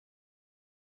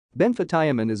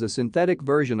Benfotiamine is a synthetic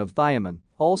version of thiamine,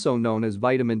 also known as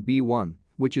vitamin B1,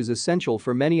 which is essential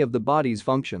for many of the body's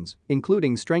functions,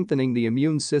 including strengthening the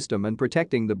immune system and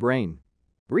protecting the brain.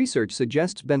 Research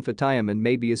suggests benfotiamine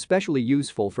may be especially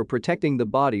useful for protecting the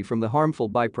body from the harmful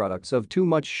byproducts of too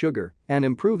much sugar and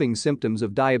improving symptoms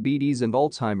of diabetes and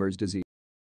Alzheimer's disease.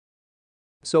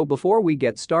 So before we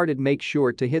get started, make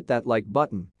sure to hit that like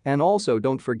button and also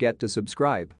don't forget to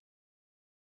subscribe.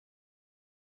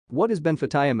 What is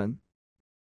benfotiamine?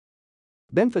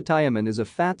 Benfotiamine is a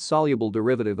fat-soluble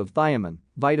derivative of thiamine,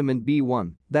 vitamin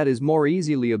B1, that is more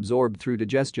easily absorbed through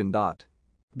digestion.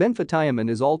 Benfotiamine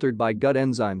is altered by gut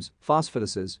enzymes,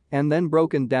 phosphatases, and then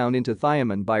broken down into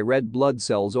thiamine by red blood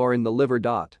cells or in the liver.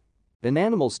 In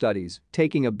animal studies,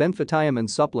 taking a benfotiamine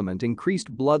supplement increased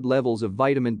blood levels of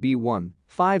vitamin B1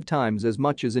 5 times as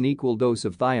much as an equal dose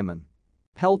of thiamine.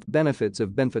 Health benefits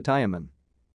of benfotiamine.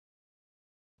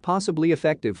 Possibly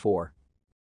effective for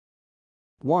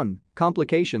 1.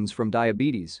 Complications from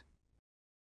diabetes.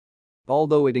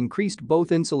 Although it increased both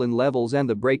insulin levels and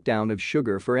the breakdown of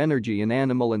sugar for energy in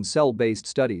animal and cell-based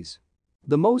studies.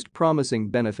 The most promising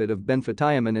benefit of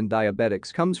benfotiamine in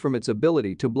diabetics comes from its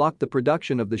ability to block the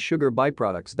production of the sugar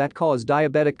byproducts that cause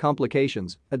diabetic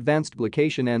complications, advanced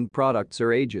glycation end products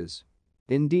or AGEs.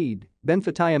 Indeed,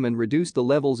 benfotiamine reduced the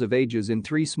levels of AGEs in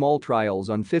 3 small trials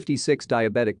on 56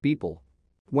 diabetic people.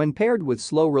 When paired with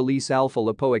slow-release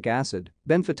alpha-lipoic acid,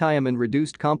 benfotiamine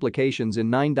reduced complications in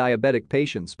 9 diabetic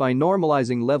patients by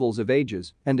normalizing levels of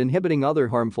AGEs and inhibiting other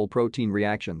harmful protein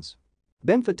reactions.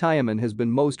 Benfotiamine has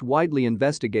been most widely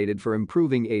investigated for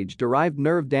improving age-derived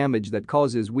nerve damage that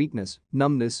causes weakness,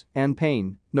 numbness, and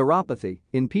pain, neuropathy,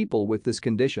 in people with this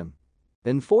condition.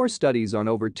 In 4 studies on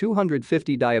over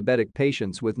 250 diabetic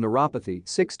patients with neuropathy,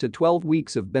 6 to 12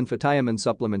 weeks of benfotiamine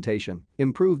supplementation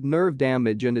improved nerve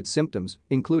damage and its symptoms,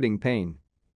 including pain.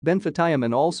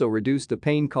 Benfotiamine also reduced the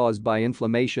pain caused by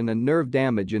inflammation and nerve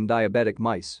damage in diabetic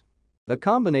mice. A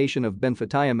combination of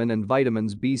benfotiamine and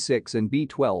vitamins B6 and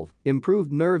B12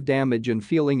 improved nerve damage and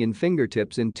feeling in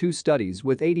fingertips in 2 studies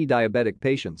with 80 diabetic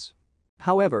patients.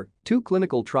 However, 2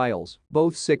 clinical trials,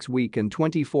 both 6-week and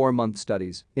 24-month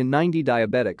studies, in 90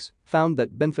 diabetics, found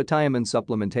that benfotiamine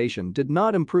supplementation did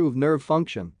not improve nerve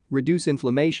function, reduce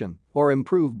inflammation, or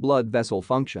improve blood vessel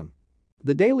function.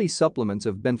 The daily supplements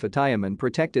of benfotiamine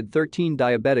protected 13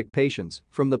 diabetic patients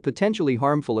from the potentially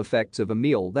harmful effects of a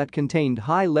meal that contained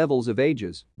high levels of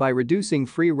AGEs by reducing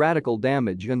free radical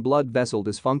damage and blood vessel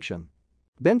dysfunction.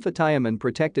 Benfotiamine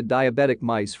protected diabetic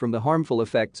mice from the harmful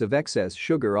effects of excess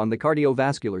sugar on the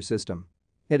cardiovascular system.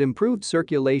 It improved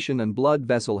circulation and blood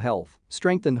vessel health,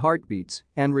 strengthened heartbeats,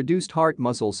 and reduced heart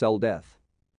muscle cell death.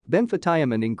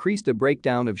 Benfotiamine increased the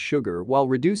breakdown of sugar while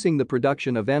reducing the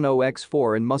production of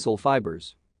NOx4 in muscle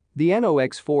fibers. The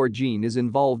NOx4 gene is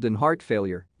involved in heart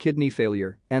failure, kidney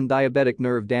failure, and diabetic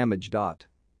nerve damage.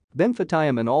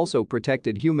 Benfotiamine also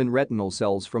protected human retinal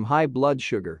cells from high blood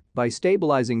sugar by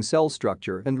stabilizing cell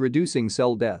structure and reducing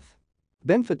cell death.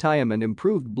 Benfotiamine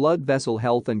improved blood vessel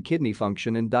health and kidney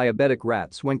function in diabetic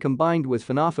rats when combined with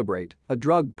fenofibrate, a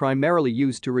drug primarily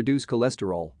used to reduce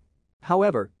cholesterol.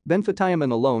 However,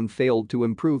 benfotiamine alone failed to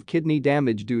improve kidney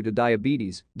damage due to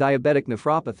diabetes, diabetic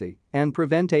nephropathy, and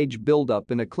prevent age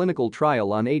buildup in a clinical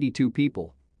trial on 82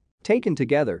 people. Taken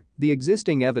together, the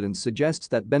existing evidence suggests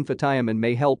that benfotiamine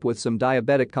may help with some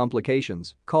diabetic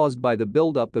complications caused by the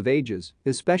buildup of AGEs,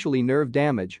 especially nerve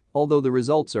damage, although the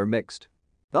results are mixed.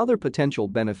 Other potential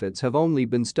benefits have only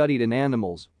been studied in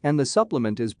animals, and the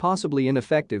supplement is possibly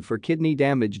ineffective for kidney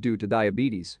damage due to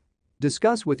diabetes.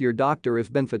 Discuss with your doctor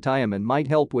if benfotiamine might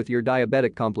help with your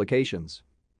diabetic complications.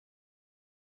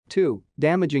 2.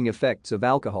 Damaging effects of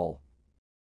alcohol.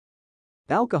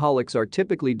 Alcoholics are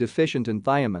typically deficient in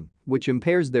thiamine, which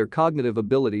impairs their cognitive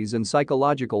abilities and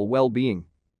psychological well-being.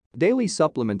 Daily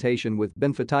supplementation with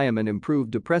benfotiamine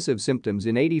improved depressive symptoms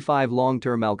in 85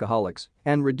 long-term alcoholics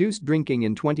and reduced drinking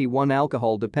in 21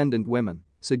 alcohol-dependent women,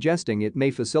 suggesting it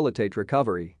may facilitate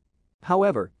recovery.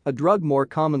 However, a drug more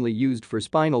commonly used for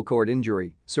spinal cord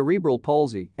injury, cerebral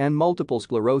palsy, and multiple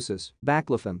sclerosis,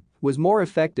 baclofen, was more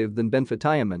effective than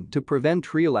benfotiamine to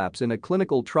prevent relapse in a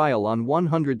clinical trial on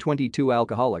 122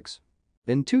 alcoholics.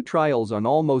 In 2 trials on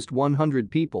almost 100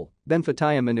 people,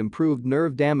 benfotiamine improved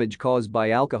nerve damage caused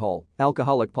by alcohol,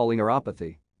 alcoholic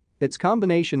polyneuropathy. Its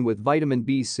combination with vitamin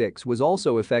B6 was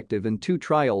also effective in 2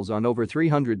 trials on over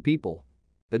 300 people.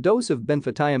 A dose of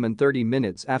benfotiamine 30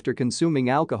 minutes after consuming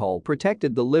alcohol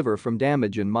protected the liver from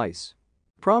damage in mice.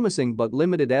 Promising but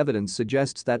limited evidence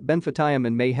suggests that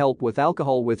benfotiamine may help with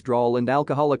alcohol withdrawal and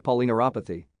alcoholic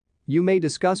polyneuropathy. You may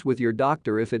discuss with your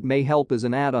doctor if it may help as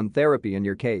an add-on therapy in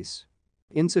your case.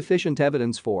 Insufficient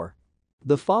evidence for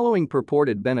The following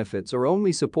purported benefits are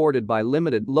only supported by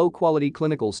limited, low-quality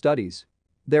clinical studies.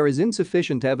 There is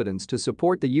insufficient evidence to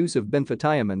support the use of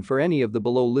benfotiamine for any of the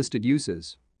below-listed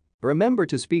uses. Remember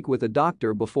to speak with a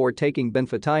doctor before taking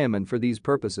benfotiamine for these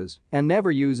purposes and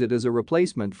never use it as a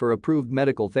replacement for approved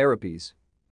medical therapies.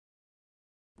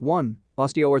 1.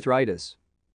 Osteoarthritis.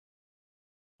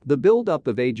 The buildup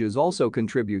of ages also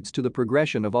contributes to the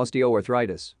progression of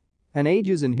osteoarthritis. An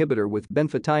ages inhibitor with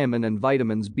benfotiamine and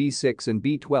vitamins B6 and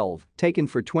B12, taken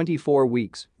for 24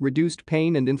 weeks, reduced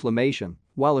pain and inflammation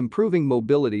while improving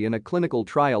mobility in a clinical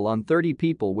trial on 30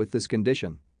 people with this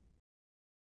condition.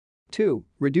 2.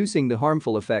 Reducing the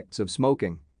harmful effects of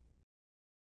smoking.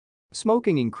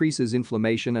 Smoking increases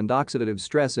inflammation and oxidative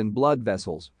stress in blood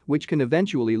vessels, which can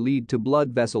eventually lead to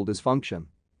blood vessel dysfunction.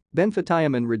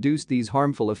 Benfotiamine reduced these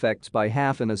harmful effects by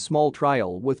half in a small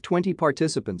trial with 20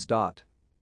 participants.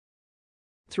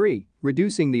 3.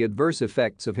 Reducing the adverse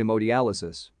effects of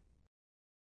hemodialysis.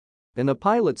 In a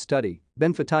pilot study,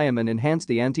 benfotiamine enhanced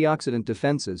the antioxidant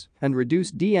defenses and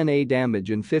reduced DNA damage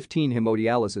in 15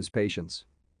 hemodialysis patients.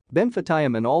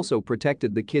 Benfotiamine also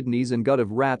protected the kidneys and gut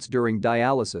of rats during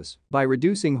dialysis by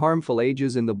reducing harmful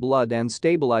ages in the blood and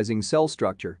stabilizing cell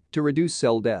structure to reduce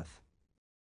cell death.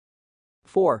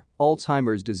 4.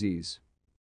 Alzheimer's disease.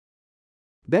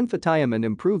 Benfotiamine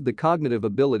improved the cognitive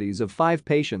abilities of 5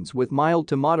 patients with mild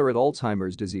to moderate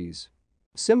Alzheimer's disease.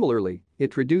 Similarly,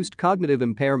 it reduced cognitive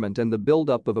impairment and the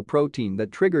buildup of a protein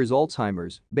that triggers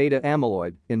Alzheimer's, beta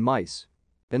amyloid, in mice.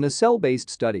 In a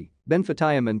cell-based study,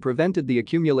 benfotiamine prevented the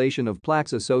accumulation of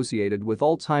plaques associated with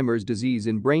Alzheimer's disease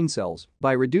in brain cells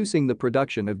by reducing the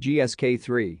production of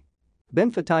GSK3.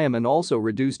 Benfotiamine also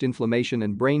reduced inflammation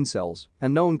in brain cells, a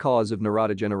known cause of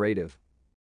neurodegenerative.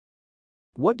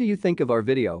 What do you think of our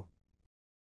video?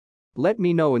 Let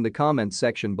me know in the comments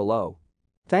section below.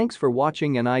 Thanks for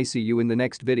watching and I see you in the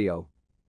next video.